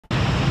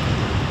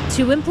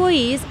Two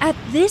employees at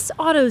this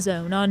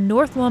AutoZone on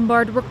North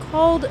Lombard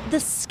recalled the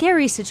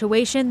scary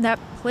situation that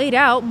played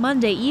out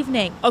Monday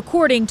evening.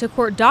 According to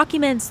court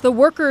documents, the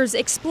workers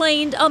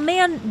explained a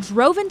man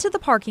drove into the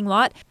parking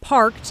lot,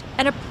 parked,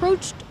 and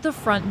approached the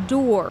front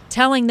door,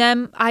 telling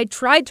them, "I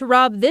tried to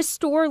rob this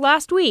store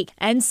last week,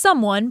 and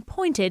someone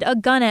pointed a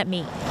gun at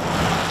me."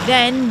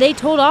 Then they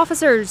told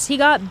officers he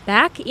got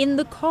back in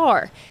the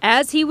car.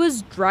 As he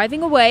was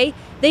driving away,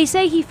 they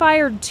say he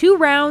fired 2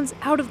 rounds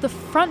out of the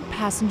front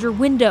passenger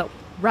window,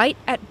 right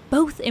at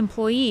both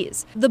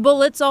employees. The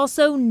bullets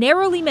also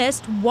narrowly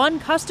missed one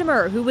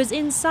customer who was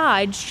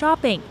inside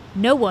shopping.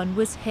 No one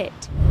was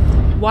hit.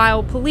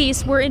 While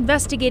police were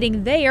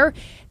investigating there,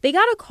 they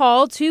got a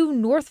call to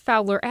North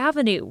Fowler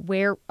Avenue,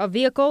 where a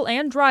vehicle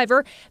and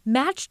driver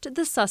matched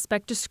the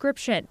suspect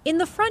description. In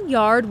the front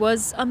yard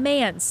was a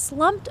man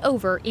slumped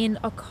over in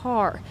a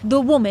car. The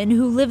woman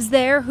who lives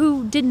there,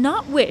 who did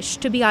not wish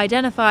to be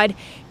identified,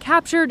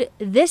 captured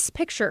this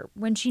picture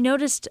when she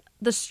noticed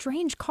the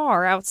strange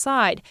car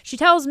outside. She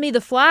tells me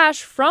the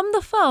flash from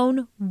the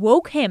phone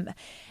woke him,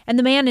 and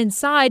the man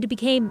inside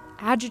became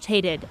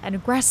agitated and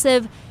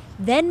aggressive,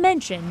 then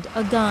mentioned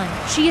a gun.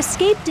 She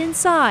escaped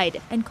inside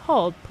and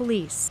called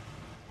police.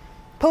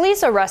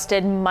 Police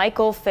arrested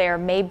Michael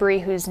Fair-Mabry,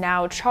 who's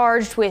now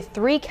charged with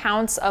 3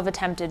 counts of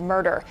attempted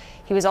murder.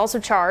 He was also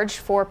charged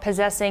for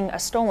possessing a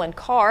stolen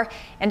car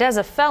and as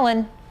a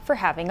felon for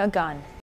having a gun.